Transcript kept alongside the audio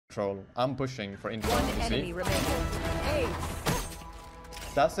control. I'm pushing for info. One You enemy see? remaining. Ace.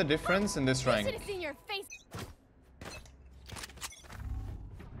 That's the difference in this rank.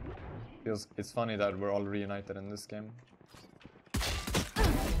 It's funny that we're all reunited in this game.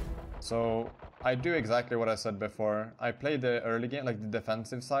 So I do exactly what I said before. I play the early game, like the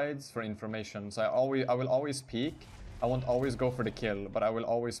defensive sides, for information. So I will always peek. I won't always go for the kill, but I will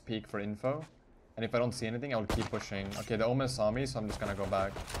always peek for info. And if I don't see anything, I will keep pushing. Okay, the Omen saw me, so I'm just gonna go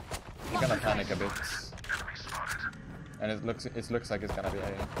back. I'm gonna panic a bit. And it looks like it's gonna be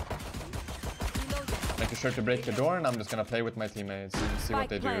A. Making sure to break the door, and I'm just gonna play with my teammates and see what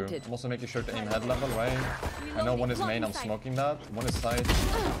they do. I'm also making sure to aim head level, right? I know one is main, I'm smoking that. One is side,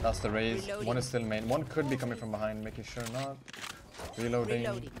 that's the raise. One is still main. One could be coming from behind, making sure not.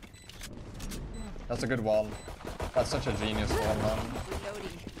 Reloading. That's a good wall. That's such a genius wall, man.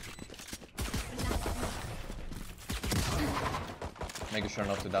 Making sure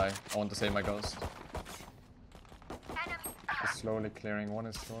not to die. I want to save my ghost. Just slowly clearing. One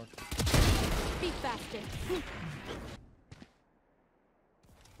is short. Be faster. I'm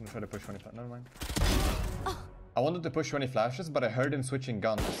gonna try to push when he flashes. Never mind. I wanted to push when he flashes, but I heard him switching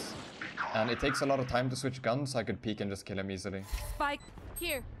guns. And it takes a lot of time to switch guns, so I could peek and just kill him easily. Spike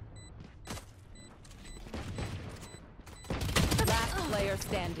Here. last player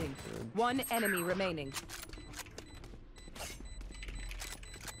standing. One enemy remaining.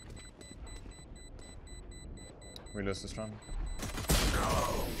 We lose this run.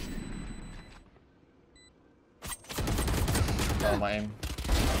 Oh, my aim.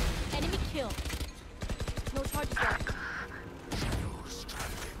 Enemy kill. No charges left.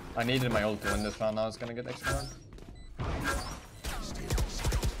 I needed my ult to win this round. Now it's gonna get extra run.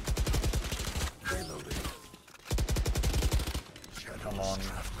 Come on.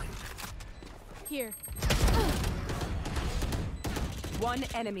 Here. One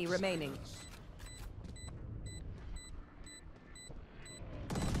enemy remaining.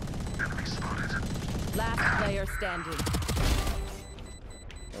 Last player standing.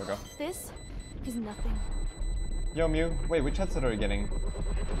 There we go. This is nothing. Yo, Mew. Wait, which headset are you getting?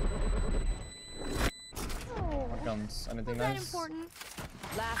 What guns? Anything That nice? important.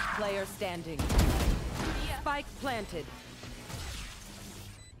 Last player standing. Spike planted.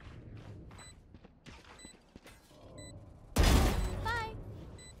 Bye.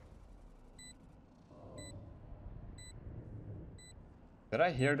 Did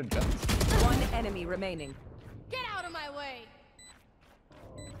I hear the jet? One enemy remaining. Get out of my way.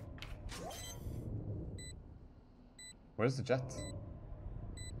 Where's the jet?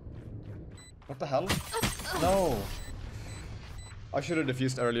 What the hell? No! I should have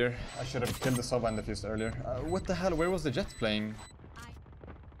defused earlier. I should have killed the sub and defused earlier. What the hell? Where was the jet playing?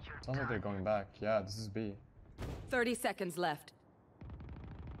 Sounds like they're going back. Yeah, this is B. 30 seconds left.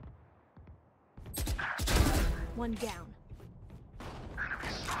 One down.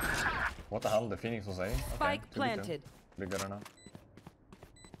 What the hell? The Phoenix was A? Okay, Spike 2v2. planted. Be good or not.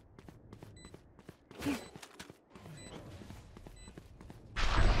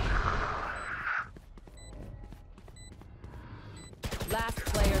 Last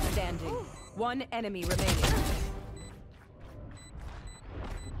player standing. One enemy remaining.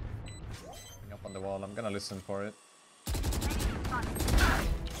 Up on the wall. I'm gonna listen for it.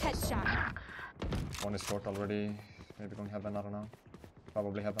 Headshot. One is short already. Maybe going heaven. I don't know.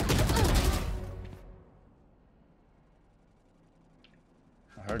 Probably heaven.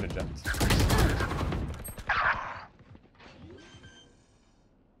 I heard a jet.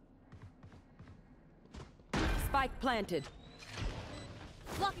 Spike planted.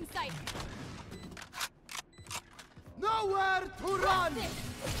 Blocking sight. Nowhere to run!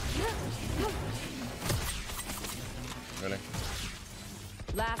 Really?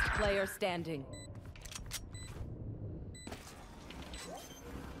 Last player standing.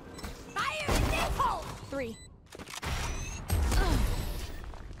 Fire in this hole. 3.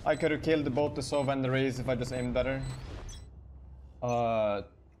 I could have killed both the Sova and the Raze if I just aimed better.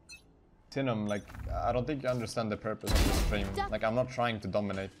 Tinum, like, I don't think you understand the purpose of this stream. Like, I'm not trying to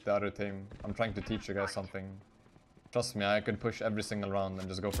dominate the other team. I'm trying to teach you guys something. Trust me, I could push every single round and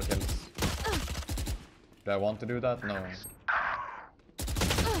just go for kills. Do I want to do that? No.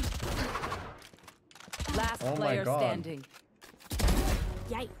 Last Oh my player God. standing.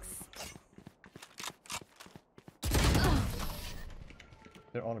 Yikes.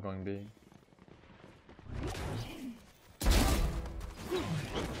 They're all going B.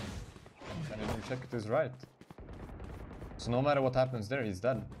 I need to check it is right. So no matter what happens there, he's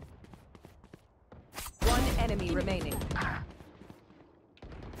dead. One enemy remaining.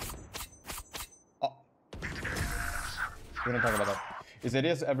 Oh. We don't talk about that. Is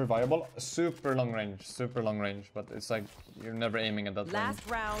ADS ever viable? Super long range, but it's like you're never aiming at that range. Last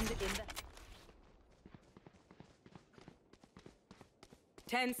round in the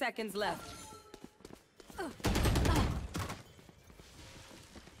 10 seconds left.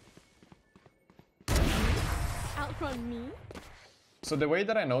 Outrun me? So the way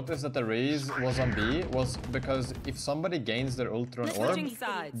that I noticed that the raise was on B was because if somebody gains their ultra on orb, Switching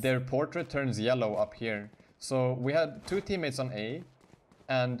sides. their portrait turns yellow up here. So we had 2 teammates on A,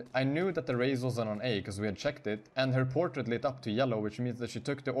 and I knew that the raise wasn't on A because we had checked it, and her portrait lit up to yellow, which means that she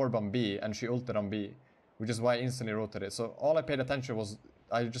took the orb on B and she ulted on B, which is why I instantly rotated it. So all I paid attention was,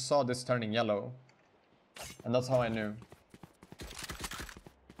 I just saw this turning yellow, and that's how I knew.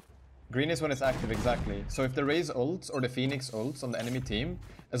 Green is when it's active, exactly. So if the Raze ults or the Phoenix ults on the enemy team,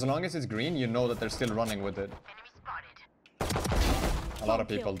 as long as it's green, you know that they're still running with it. A lot of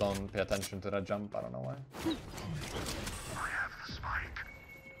people don't pay attention to that jump, I don't know why. I have the spike.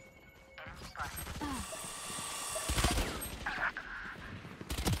 Enemy spotted.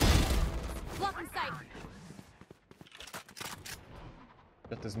 Blocking sight.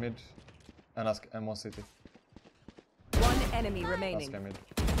 Get this mid and ask M1 City. One enemy remaining. Ask mid.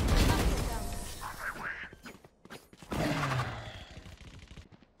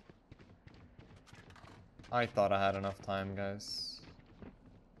 I thought I had enough time, guys.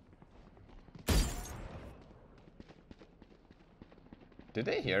 Did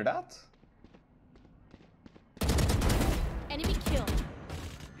they hear that? Enemy kill.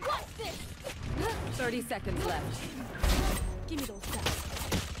 What's this? 30 seconds left. Give me those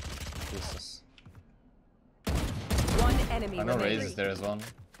stats. Jesus. One enemy I know remaining. Raze is there as well.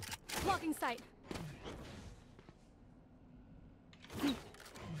 Blocking sight.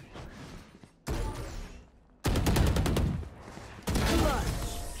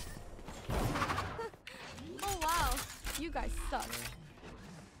 Oh wow, you guys suck.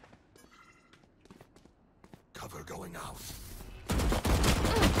 Cover going out.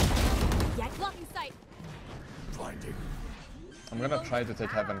 Yeah, blocking sight. Blinding. I'm gonna try to take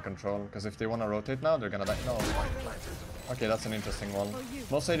heaven control, because if they wanna rotate now, they're gonna die. No. Okay, that's an interesting wall.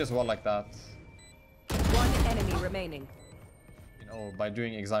 Mostly just wall like that. One enemy remaining. You know, by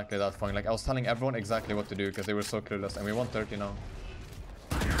doing exactly that point. Like, I was telling everyone exactly what to do, because they were so clueless, and we won 30 now.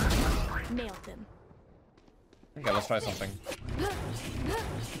 Nailed them. Okay, let's try something.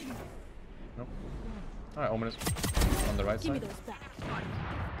 Nope. Alright, Omen is on the right Give me side. those back.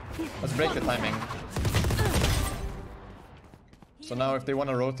 Let's break the timing. So now if they want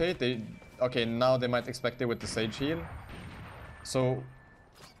to rotate, they... Okay, now they might expect it with the Sage heal. So...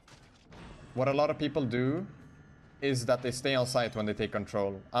 What a lot of people do is that they stay on site when they take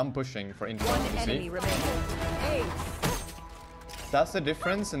control. I'm pushing for info, One you enemy see? remaining. Ace. That's the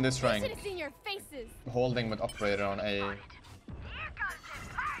difference in this Should rank. have seen your faces. Holding with operator on A.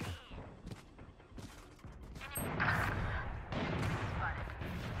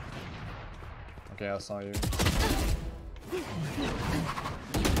 Okay, I saw you.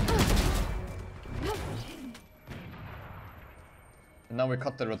 And now we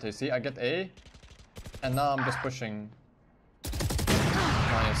cut the rotate. See, I get A, and now I'm just pushing.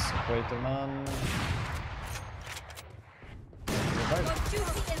 Nice, operator man. Your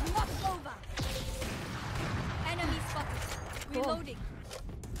duty is not over. Enemy spotted. Reloading.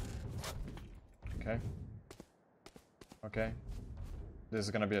 Okay. Okay. This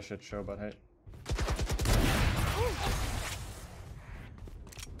is gonna be a shit show, but hey.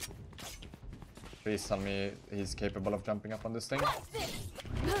 Please tell me he's capable of jumping up on this thing. What's this?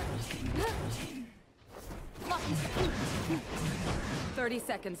 Blocking sight. 30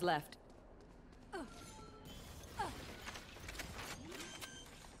 seconds left.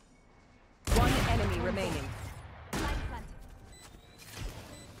 One enemy remaining. Light planted.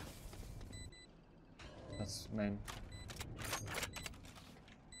 That's main.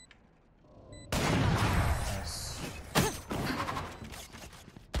 Nice.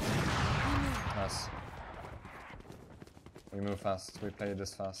 Nice. We move fast. We play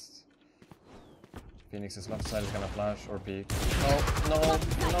this fast. Phoenix's left side is gonna flash or peek. No, no,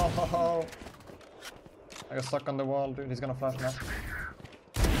 no! I got stuck on the wall, dude. He's gonna flash now.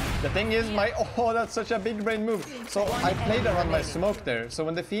 The thing is, oh, that's such a big brain move. So I played around my smoke there. So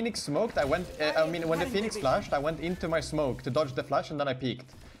when the Phoenix smoked, I went. When the Phoenix flashed, I went into my smoke to dodge the flash, and then I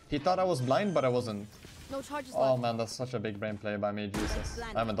peeked. He thought I was blind, but I wasn't. No charges Oh left. man, that's such a big brain play by me, Jesus.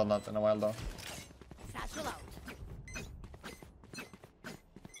 I haven't done that in a while though. Satchel out.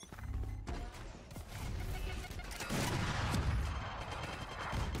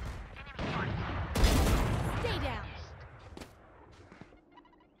 Stay down.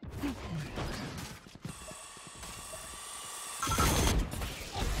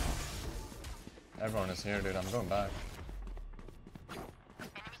 Everyone is here, dude. I'm going back. Enemy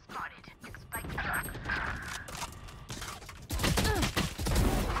spotted. Spike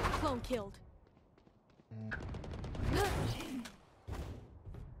Clone killed.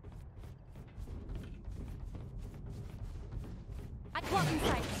 I clock in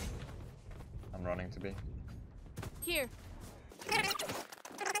sight. I'm running to B. Here.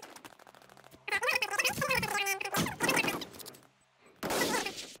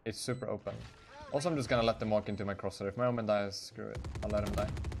 It's super open. Also, I'm just gonna let them walk into my crosshair. If my omen dies, screw it. I'll let him die.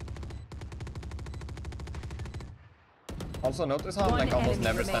 Also, notice how I'm One like almost enemy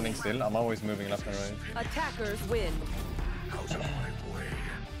never remaining. standing still. I'm always moving left and right. Attackers win. Out of my way.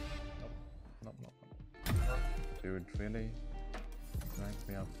 Nope. Dude, really? Crank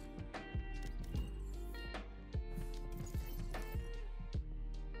me up.